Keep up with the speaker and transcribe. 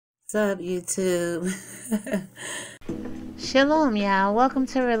What's up, YouTube? Shalom, y'all. Welcome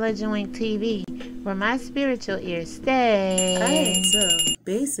to ReligionWinked TV, where my spiritual ears stay. Alright, so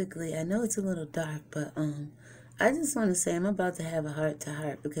basically, I know it's a little dark, but I just want to say I'm about to have a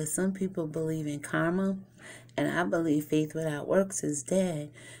heart-to-heart because some people believe in karma, and I believe faith without works is dead.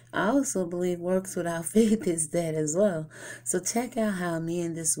 I also believe works without faith is dead as well. So check out how me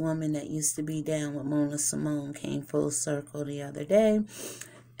and this woman that used to be down with Symone came full circle the other day.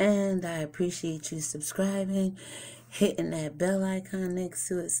 And I appreciate you subscribing, hitting that bell icon next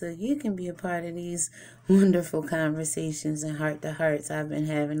to it so you can be a part of these wonderful conversations and heart-to-hearts I've been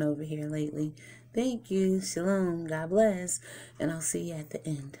having over here lately. Thank you. Shalom. God bless. And I'll see you at the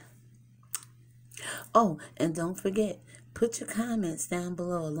end. Oh, and don't forget, put your comments down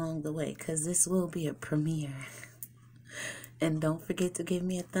below along the way because this will be a premiere. And don't forget to give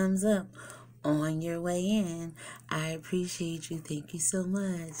me a thumbs up on your way in. I appreciate you. Thank you so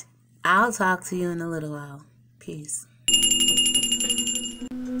much. I'll talk to you in a little while. Peace.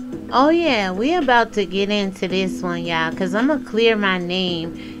 Oh yeah, we about to get into this one, y'all, because I'm going to clear my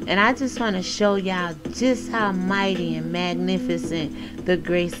name, and I just want to show y'all just how mighty and magnificent the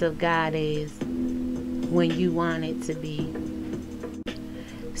grace of God is when you want it to be.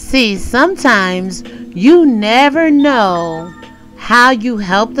 See, sometimes you never know how you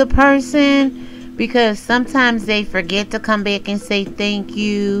help the person because sometimes they forget to come back and say thank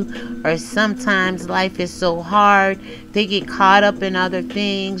you, or sometimes life is so hard they get caught up in other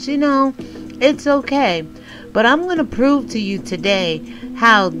things. You know, it's okay, but I'm going to prove to you today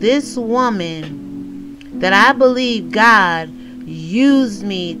how this woman that I believe God used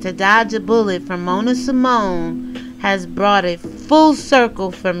me to dodge a bullet from Symone has brought it full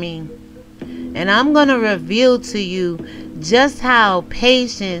circle for me. And I'm going to reveal to you just how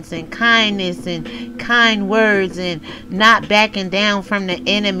patience and kindness and kind words and not backing down from the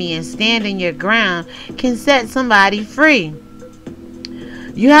enemy and standing your ground can set somebody free.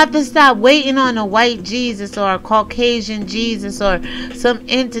 You have to stop waiting on a white Jesus or a Caucasian Jesus or some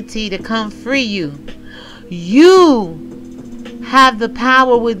entity to come free you. You have the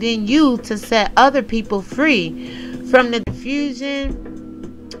power within you to set other people free from the confusion,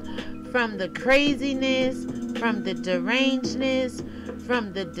 from the craziness, from the derangedness,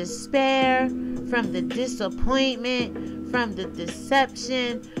 from the despair, from the disappointment, from the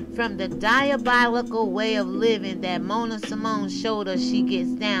deception, from the diabolical way of living that Symone showed us she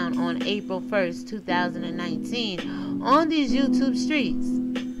gets down on April 1st, 2019 on these YouTube streets.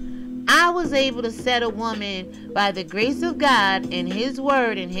 I was able to set a woman by the grace of God and His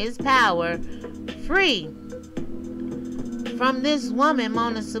word and His power free from this woman,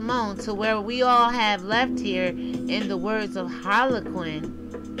 Symone, to where we all have left here, in the words of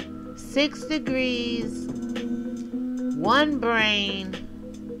Harlequin, 6 degrees, 1 brain,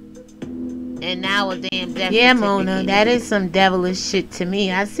 and now a damn death. Yeah, Mona, that is some devilish shit to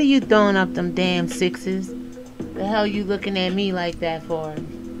me. I see you throwing up them damn 6s. The hell you looking at me like that for?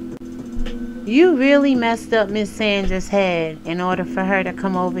 You really messed up Miss Sandra's head in order for her to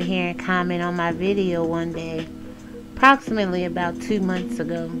come over here and comment on my video one day. Approximately about 2 months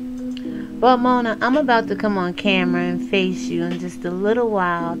ago. But Mona, I'm about to come on camera and face you in just a little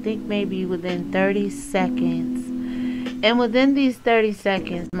while. I think maybe within 30 seconds. And within these 30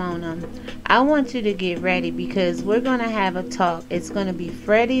 seconds, Mona, I want you to get ready because we're going to have a talk. It's going to be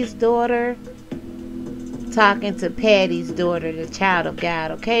Freddie's daughter talking to Patty's daughter, the child of God.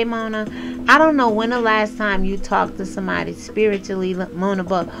 Okay, Mona? I don't know when the last time you talked to somebody spiritually, Mona,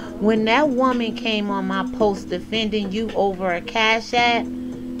 but when that woman came on my post defending you over a Cash App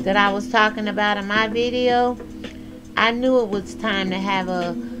that I was talking about in my video, I knew it was time to have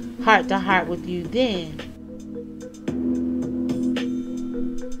a heart-to-heart with you then.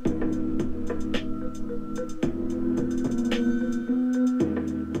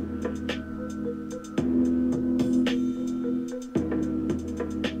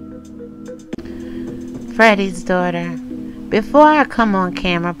 Freddie's daughter, before I come on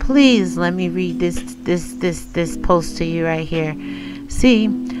camera, please let me read this post to you right here. See,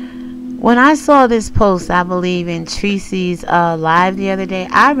 when I saw this post, I believe in Tracy's live the other day.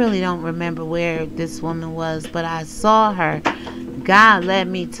 I really don't remember where this woman was, but I saw her. God led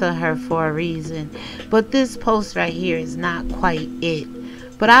me to her for a reason. But this post right here is not quite it.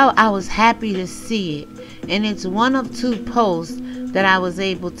 But I was happy to see it. And it's one of 2 posts that I was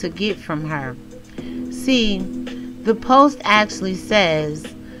able to get from her. See, the post actually says,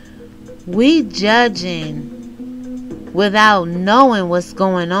 we judging without knowing what's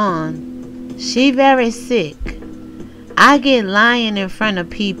going on. She very sick. I get lying in front of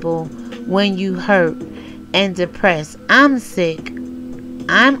people when you hurt and depressed. I'm sick.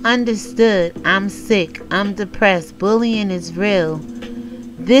 I'm understood. I'm sick. I'm depressed. Bullying is real.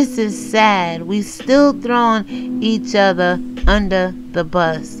 This is sad. We still throwing each other under the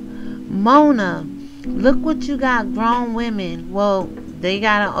bus. Mona, look what you got, grown women. Well, they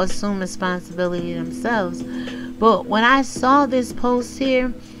gotta assume responsibility themselves. But when I saw this post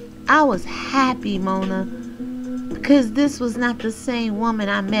here, I was happy, Mona. Because this was not the same woman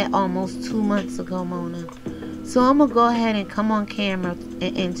I met almost 2 months ago, Mona. So I'm going to go ahead and come on camera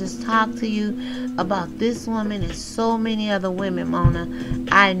and just talk to you about this woman and so many other women, Mona.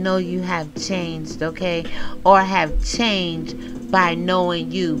 I know you have changed, okay? Or have changed by knowing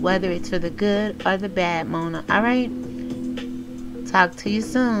you, whether it's for the good or the bad, Mona. All right? Talk to you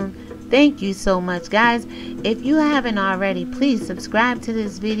soon. Thank you so much, guys. If you haven't already, please subscribe to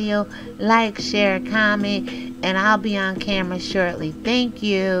this video, like, share, comment, and I'll be on camera shortly. Thank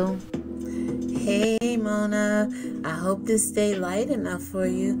you. Hey Mona, I hope this stayed light enough for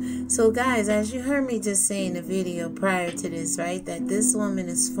you. So guys, as you heard me just say in the video prior to this, right, that this woman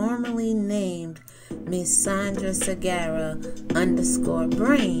is formally named Miss Sandra Segarra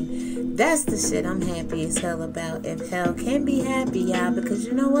 _brain. That's the shit I'm happy as hell about. If hell can be happy, y'all, because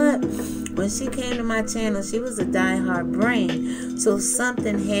you know what? When she came to my channel, she was a diehard brain. So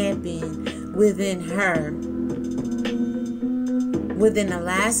something happened within her within the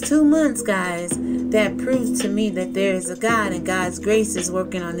last 2 months, guys, that proves to me that there is a God and God's grace is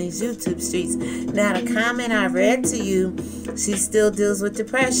working on these YouTube streets. Now, the comment I read to you, she still deals with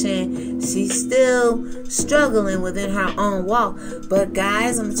depression. She's still struggling within her own walk. But,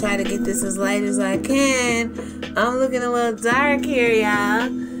 guys, I'm going to try to get this as light as I can. I'm looking a little dark here, y'all.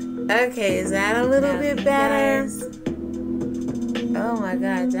 Okay, is that a little bit better? Oh, my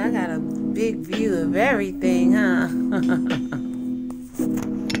God, y'all got a big view of everything, huh?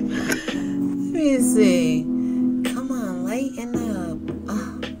 Let me see. Come on, lighten up.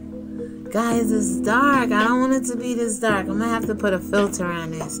 Oh. Guys, it's dark. I don't want it to be this dark. I'm going to have to put a filter on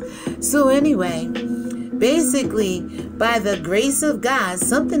this. So anyway, basically, by the grace of God,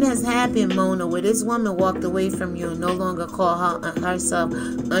 something has happened, Mona, where this woman walked away from you and no longer call herself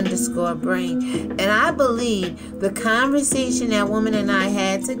 _brain. And I believe the conversation that woman and I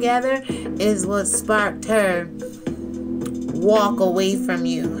had together is what sparked her walk away from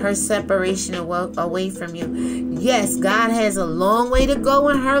you, her separation away from you. Yes, God has a long way to go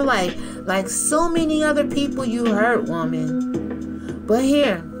in her life, like so many other people you hurt, woman. But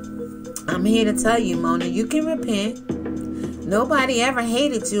here, I'm here to tell you, Mona, you can repent. Nobody ever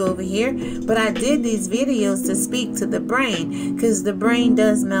hated you over here, but I did these videos to speak to the brain, because the brain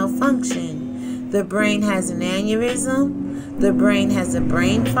does malfunction. The brain has an aneurysm. The brain has a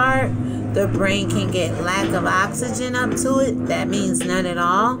brain fart. The brain can get lack of oxygen up to it. That means none at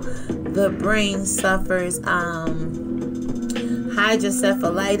all. The brain suffers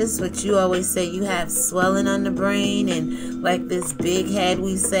hydrocephalitis, which you always say you have swelling on the brain and like this big head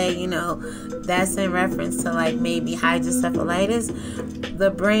we say, you know, that's in reference to like maybe hydrocephalitis.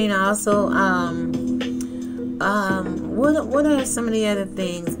 The brain also, what are some of the other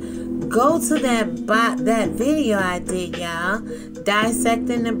things? Go to that video I did, y'all.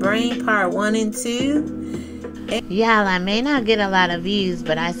 Dissecting the Brain Part 1 and 2. Y'all, I may not get a lot of views,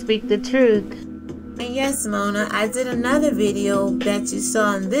 but I speak the truth. And yes, Mona, I did another video that you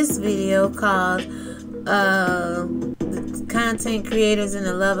saw in this video called the Content Creators and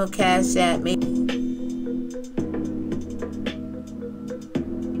the Love of Cash App. Maybe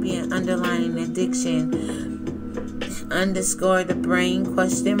an underlying addiction. _the brain ?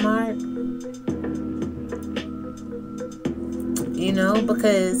 You know,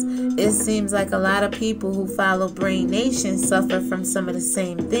 because it seems like a lot of people who follow Brain Nation suffer from some of the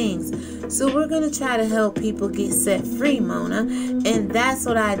same things. So we're going to try to help people get set free, Mona. And that's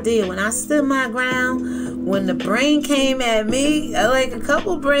what I did. When I stood my ground, when the brain came at me, like a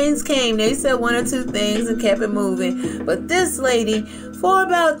couple brains came, they said 1 or 2 things and kept it moving. But this lady, for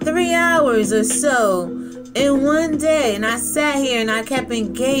about 3 hours or so, in one day, and I sat here and I kept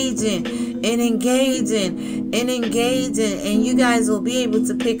engaging and engaging and engaging, and you guys will be able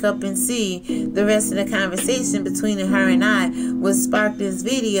to pick up and see the rest of the conversation between her and I what sparked this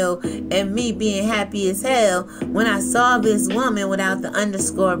video, and me being happy as hell when I saw this woman without the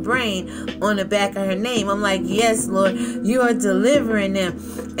 _brain on the back of her name. I'm like, yes, Lord, you are delivering them.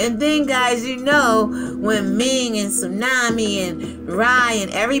 And then, guys, you know, when Ming and Tsunami and Rai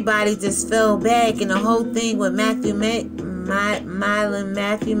and everybody just fell back, and the whole thing with Matthew Mylan,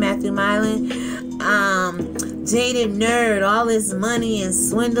 jaded nerd, all this money and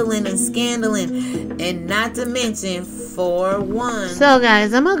swindling and scandaling, and not to mention 4-1. So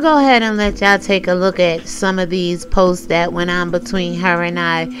guys, I'm gonna go ahead and let y'all take a look at some of these posts that went on between her and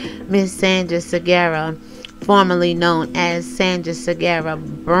I, Miss Sandra Segura, formerly known as Sandra Segura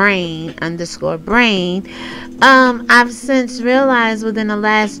Brain _Brain. I've since realized within the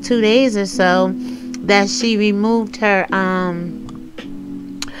last 2 days or so that she removed her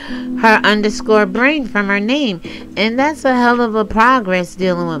 _Brain from her name, and that's a hell of a progress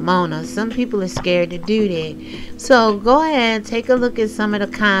dealing with Mona. Some people are scared to do that. So go ahead, take a look at some of the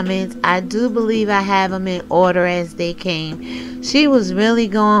comments. I do believe I have them in order as they came. She was really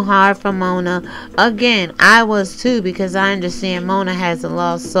going hard for Mona. Again, I was too, because I understand Mona has a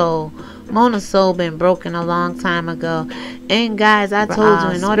lost soul. Mona's soul been broken a long time ago. And guys, I told you,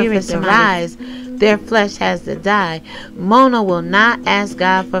 in order for it to rise, their flesh has to die. Mona will not ask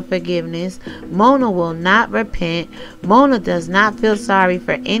God for forgiveness. Mona will not repent. Mona does not feel sorry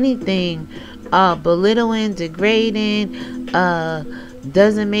for anything belittling, degrading,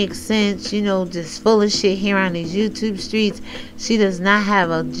 doesn't make sense, you know, just full of shit here on these YouTube streets. She does not have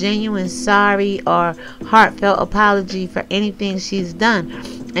a genuine sorry or heartfelt apology for anything she's done,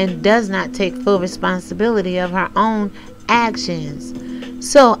 and does not take full responsibility of her own actions.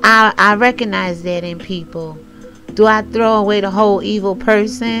 So I recognize that in people. Do I throw away the whole evil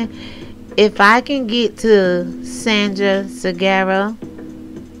person? If I can get to Sandra Segura,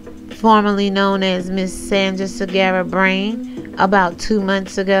 formerly known as Miss Sandra Segura Brain, about 2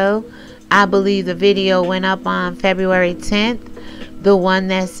 months ago, I believe the video went up on February 10th, the one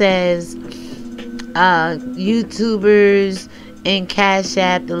that says YouTubers and Cash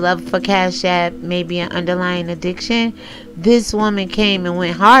App, the love for Cash App may be an underlying addiction. This woman came and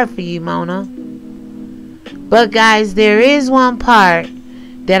went hard for you, Mona. But guys, there is one part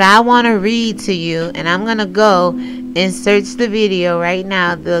that I want to read to you, and I'm gonna go and search the video right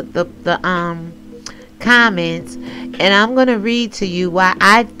now, the comments, and I'm gonna read to you why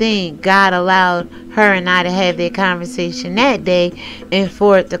I think God allowed her and I to have that conversation that day, and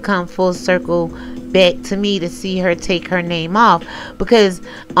for it to come full circle back to me to see her take her name off. Because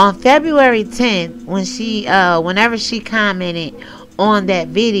on February 10th, when she whenever she commented on that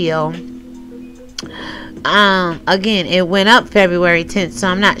video, again, it went up February 10th, so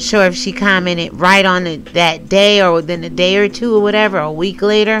I'm not sure if she commented right on it that day or within a day or two or whatever, a week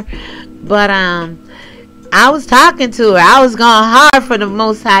later. But I was talking to her. I was going hard for the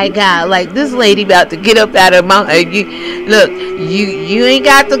Most High God. Like, this lady about to get up out of my... look, you ain't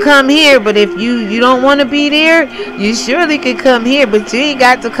got to come here, but if you don't want to be there, you surely could come here, but you ain't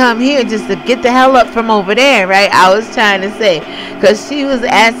got to come here just to get the hell up from over there, right? I was trying to say, because she was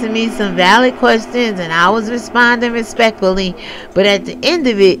asking me some valid questions, and I was responding respectfully, but at the end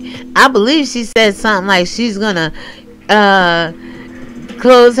of it, I believe she said something like she's gonna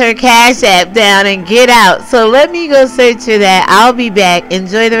close her Cash App down and get out. So let me go search for that. I'll be back.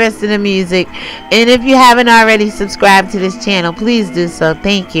 Enjoy the rest of the music, and if you haven't already subscribed to this channel, please do so.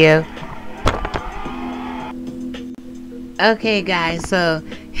 Thank you. Okay guys, so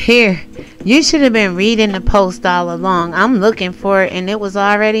here, you should have been reading the post all along. I'm looking for it and it was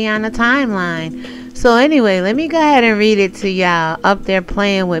already on the timeline. So anyway, let me go ahead and read it to y'all up there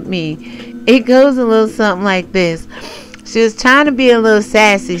playing with me. It goes a little something like this. She was trying to be a little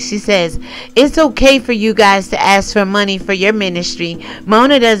sassy. She says, it's okay for you guys to ask for money for your ministry.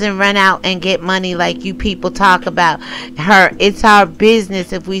 Mona doesn't run out and get money like you people talk about her. It's our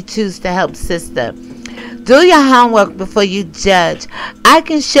business if we choose to help sister. Do your homework before you judge. I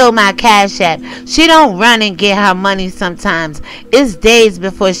can show my Cash App. She don't run and get her money sometimes. It's days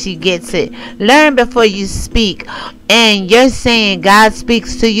before she gets it. Learn before you speak. And you're saying God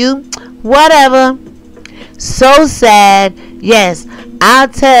speaks to you? Whatever. So sad. Yes, I'll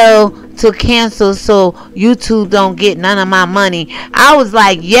tell to cancel so YouTube don't get none of my money. I was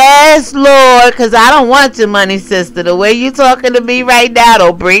like, yes, Lord, because I don't want your money, sister. The way you talking to me right now,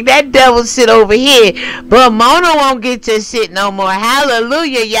 don't bring that devil shit over here. But Mona won't get your shit no more.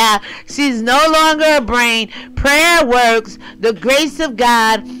 Hallelujah, y'all. She's no longer a brain. Prayer works. The grace of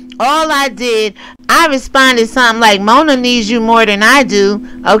God. All I did, I responded something like, Mona needs you more than I do.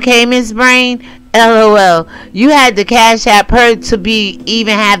 Okay, Miss Brain? LOL. You had to Cash App her to be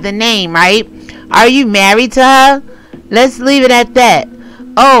even have the name, right? Are you married to her? Let's leave it at that.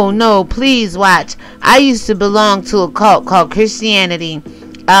 Oh no, please watch. I used to belong to a cult called Christianity.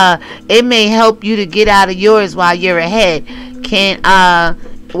 It may help you to get out of yours while you're ahead.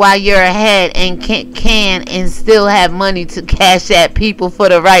 While you're ahead and can and still have money to Cash App people for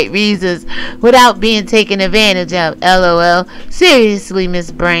the right reasons without being taken advantage of. LOL. Seriously,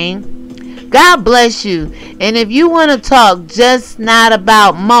 Miss Brain. God bless you. And if you want to talk just not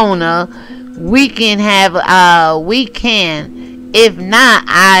about Mona, we can have, we can. If not,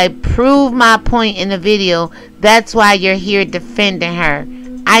 I prove my point in the video. That's why you're here defending her.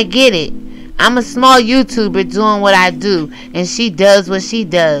 I get it. I'm a small YouTuber doing what I do, and she does what she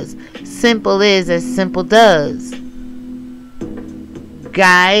does. Simple is as simple does.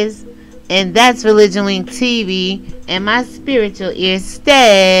 Guys, and that's ReligionWinked TV, and my spiritual ears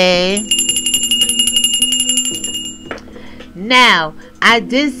stay. Now, I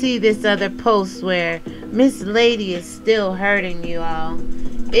did see this other post where Miss Lady is still hurting you all.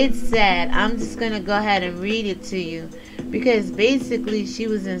 It's sad. I'm just going to go ahead and read it to you. Because basically she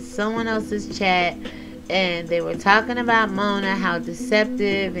was in someone else's chat and they were talking about Mona, how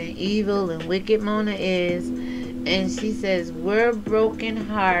deceptive and evil and wicked Mona is. And she says, we're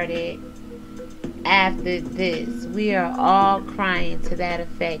brokenhearted after this. We are all crying to that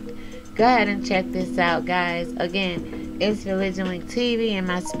effect. Go ahead and check this out, guys. Again, it's ReligionWinked TV and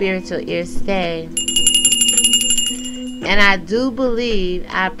my spiritual ears stay. And I do believe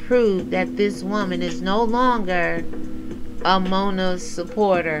I proved that this woman is no longer a Mona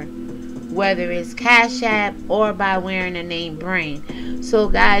supporter, whether it's Cash App or by wearing the name Brain. So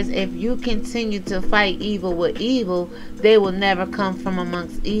guys, if you continue to fight evil with evil, they will never come from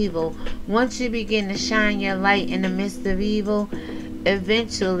amongst evil. Once you begin to shine your light in the midst of evil,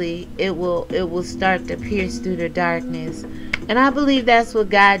 eventually it will start to pierce through the darkness. And I believe that's what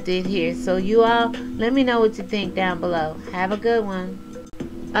God did here. So you all, let me know what you think down below. Have a good one.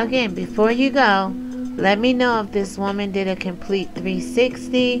 Again, before you go, let me know if this woman did a complete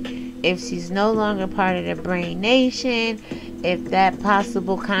 360, if she's no longer part of the Brain Nation, if that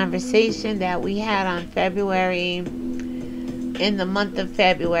possible conversation that we had on February, in the month of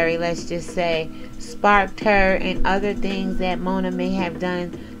February, let's just say, sparked her and other things that Mona may have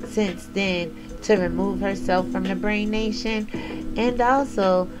done since then to remove herself from the Brain Nation. And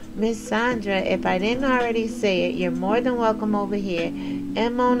also, Miss Sandra, if I didn't already say it, you're more than welcome over here.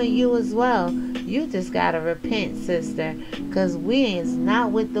 And Mona, you as well. You just gotta repent, sister, because we is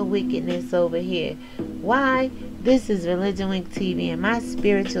not with the wickedness over here. Why? This is ReligionWinked TV and my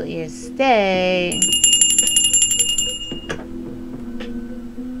spiritual ears stay.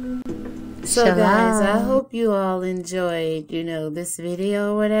 So guys, I hope you all enjoyed, this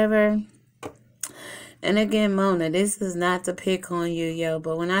video or whatever. And again, Mona, this is not to pick on you, yo,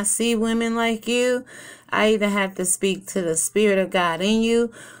 but when I see women like you, I either have to speak to the Spirit of God in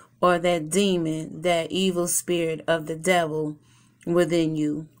you or that demon, that evil spirit of the devil within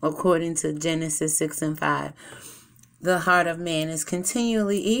you, according to Genesis 6:5. The heart of man is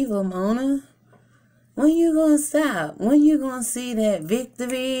continually evil, Mona. When you gonna stop? When you gonna see that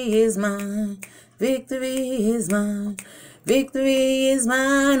victory is mine? Victory is mine. Victory is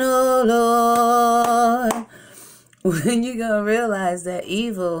mine, oh Lord. When you gonna realize that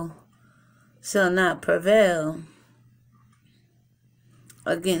evil shall not prevail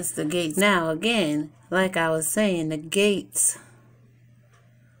against the gates. Now again, like I was saying, the gates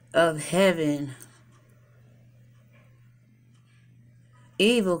of heaven,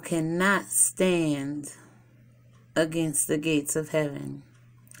 evil cannot stand against the gates of heaven.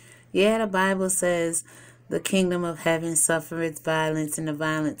 Yeah, the Bible says the kingdom of heaven suffereth violence, and the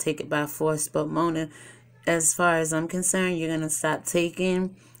violent take it by force. But Mona, as far as I'm concerned, you're going to stop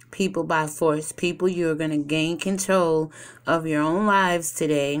taking people by force. People, you're going to gain control of your own lives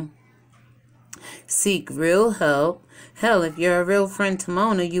today. Seek real help. Hell, if you're a real friend to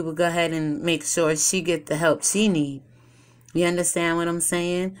Mona, you will go ahead and make sure she get the help she needs. You understand what I'm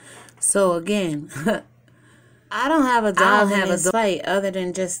saying? So again, I don't have a dog in this fight other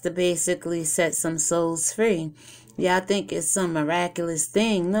than just to basically set some souls free. Yeah, I think it's some miraculous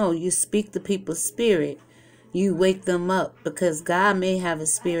thing. No, you speak to people's spirit. You wake them up because God may have a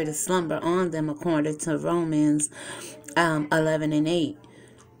spirit of slumber on them according to Romans 11:8.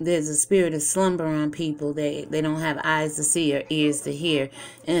 There's a spirit of slumber on people. They don't have eyes to see or ears to hear.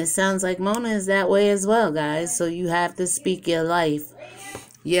 And it sounds like Mona is that way as well, guys. So you have to speak your light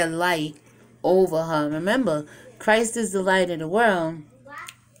over her. Remember, Christ is the light of the world,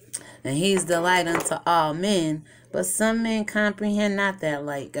 and he's the light unto all men. But some men comprehend not that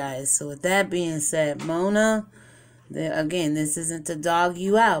light, guys. So with that being said, Mona, again, this isn't to dog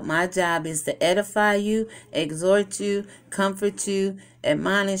you out. My job is to edify you, exhort you, comfort you,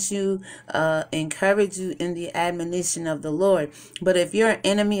 admonish you, encourage you in the admonition of the Lord. But if you're an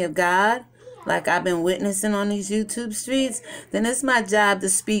enemy of God, like I've been witnessing on these YouTube streets, then it's my job to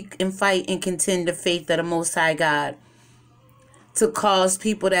speak and fight and contend the faith of the Most High God, to cause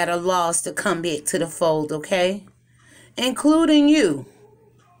people that are lost to come back to the fold, okay? Including you.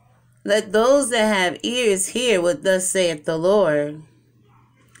 Let those that have ears hear what thus saith the Lord.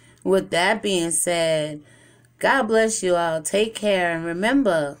 With that being said, God bless you all. Take care. And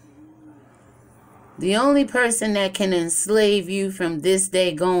remember, the only person that can enslave you from this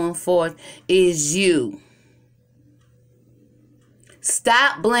day going forth is you.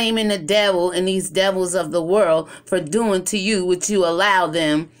 Stop blaming the devil and these devils of the world for doing to you what you allow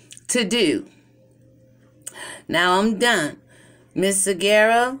them to do. Now I'm done. Miss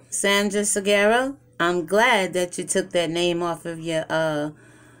Segura, Sandra Segura, I'm glad that you took that name off of your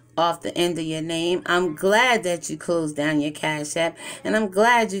off the end of your name. I'm glad that you closed down your Cash App, and I'm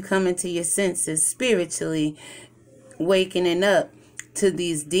glad you come into your senses spiritually, wakening up to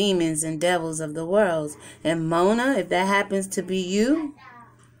these demons and devils of the world. And Mona, if that happens to be you,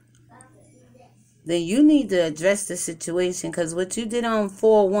 then you need to address the situation, because what you did on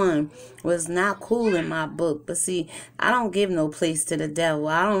 4/1 was not cool in my book. But see, I don't give no place to the devil.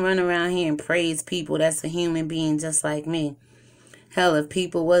 I don't run around here and praise people that's a human being just like me. Hell, if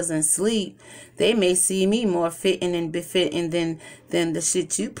people wasn't asleep, they may see me more fitting and befitting than the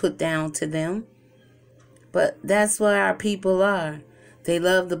shit you put down to them. But that's where our people are. They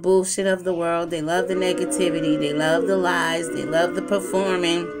love the bullshit of the world. They love the negativity. They love the lies. They love the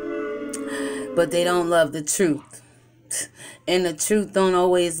performing. But they don't love the truth. And the truth don't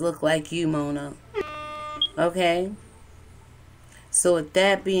always look like you, Mona. Okay? So with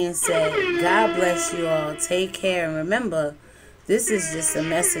that being said, God bless you all. Take care. And remember, this is just a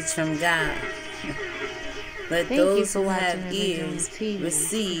message from God. Let those who have ears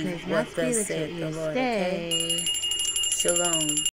receive what thus saith the Lord. Okay? Shalom.